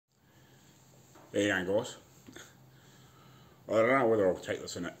There you go, guys. I don't know whether I'll take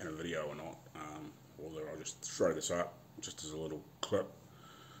this in a video or not, or whether I'll just throw this up just as a little clip.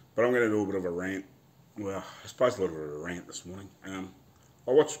 But I'm going to do a bit of a rant. Well, I suppose a little bit of a rant this morning.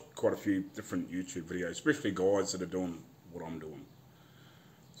 I watched quite a few different YouTube videos, especially guys that are doing what I'm doing.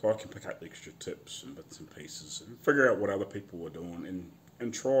 So I can pick up extra tips and bits and pieces and figure out what other people are doing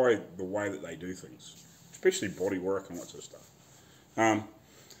and try the way that they do things, especially body work and that sort of stuff. And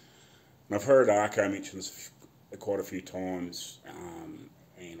I've heard Arco mention this quite a few times,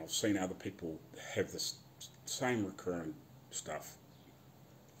 and I've seen other people have this same recurring stuff.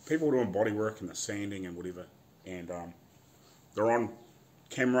 People doing body work and the sanding and whatever, and they're on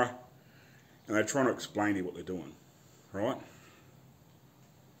camera and they're trying to explain to you what they're doing, right?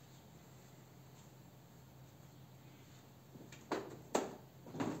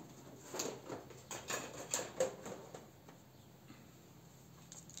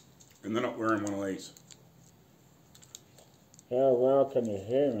 And they're not wearing one of these. How well can you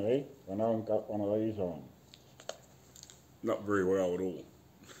hear me when I haven't got one of these on? Not very well at all.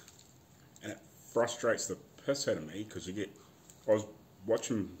 And it frustrates the piss out of me because I was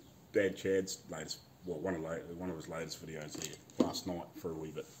watching Dad Chad's latest, well, one of his latest videos there last night for a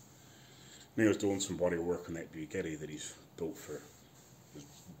wee bit. And he was doing some body work on that Bugatti that he's built for his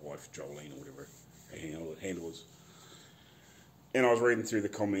wife Jolene or whatever her handle is. And I was reading through the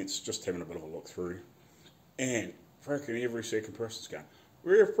comments, just having a bit of a look through, and freaking every second person's going,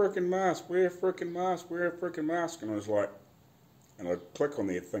 wear a freaking mask, wear a freaking mask, wear a freaking mask. And I was like, and I'd click on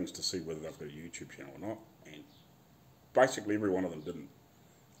their things to see whether they've got a YouTube channel or not, and basically every one of them didn't.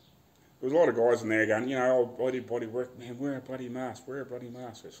 There was a lot of guys in there going, you know, oh, body work, man, wear a bloody mask, wear a bloody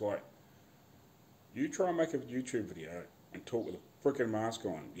mask. It's like, you try and make a YouTube video and talk with a freaking mask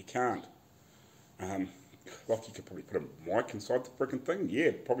on. You can't. Like you could probably put a mic inside the freaking thing.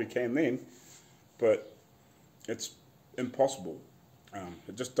 Yeah, probably can then, but it's impossible.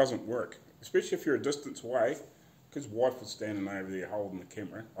 It just doesn't work, especially if you're a distance away. His wife was standing over there holding the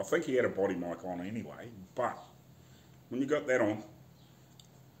camera. I think he had a body mic on anyway, but when you got that on,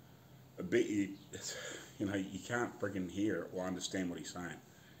 I bet you know, you can't friggin' hear or understand what he's saying.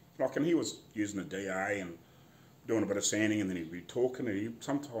 Like, and he was using a DA and doing a bit of sanding, and then he'd be talking, and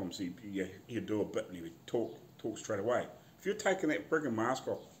sometimes he'd do a bit and he'd talk straight away. If you're taking that friggin' mask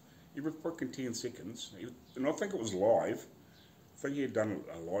off every freaking 10 seconds, and I think it was live, I think he had done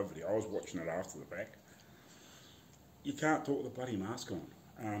a live video, I was watching it after the fact, you can't talk with a bloody mask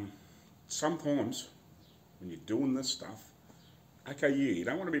on. Sometimes, when you're doing this stuff, okay, yeah, you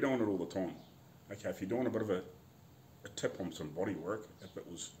don't want to be doing it all the time. Okay, if you're doing a bit of a tip on some body work, if it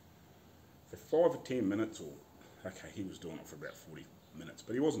was for 5 or 10 minutes, or, okay, he was doing it for about 40 minutes,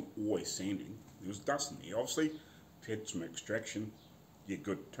 but he wasn't always sanding, he was dusting. He obviously, if you had some extraction, you're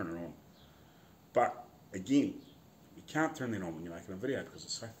good, turn it on. But, again, you can't turn that on when you're making a video because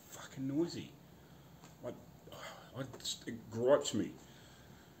it's so fucking noisy. Like, it gripes me.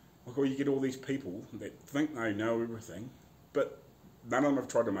 Like, you get all these people that think they know everything, but none of them have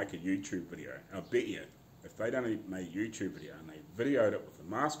tried to make a YouTube video. And I bet you, if they done made a YouTube video and they videoed it with the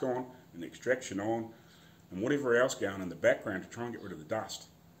mask on and the extraction on and whatever else going in the background to try and get rid of the dust,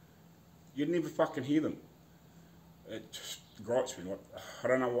 you'd never fucking hear them. It just gripes me. Like, I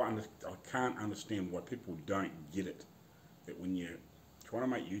don't know why, I can't understand why people don't get it. That when you're trying to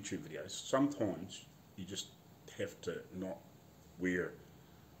make YouTube videos, sometimes you just have to not wear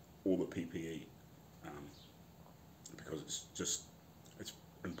all the PPE because it's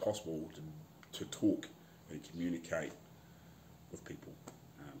impossible to talk and communicate with people.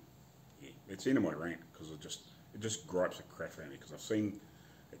 Yeah, it's the end of my rant because it just gripes the crap out of me because I've seen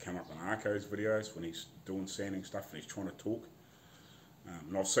it come up in Arco's videos when he's doing sanding stuff and he's trying to talk,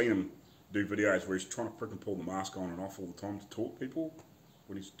 and I've seen him do videos where he's trying to freaking pull the mask on and off all the time to talk to people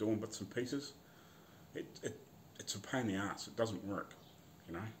when he's doing bits and pieces. It's a pain in the ass. It doesn't work,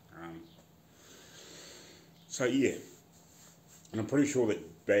 you know. So yeah, and I'm pretty sure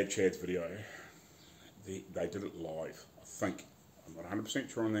that Bad Chad's video, they did it live. I think I'm not 100%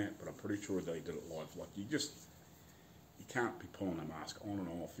 sure on that, but I'm pretty sure they did it live. Like you can't be pulling a mask on and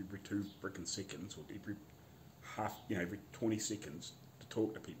off every 2 freaking seconds or every 20 seconds to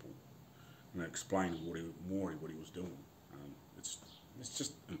talk to people and explain what he was doing. It's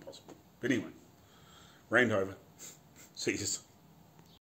just impossible. But anyway, rant over. See you.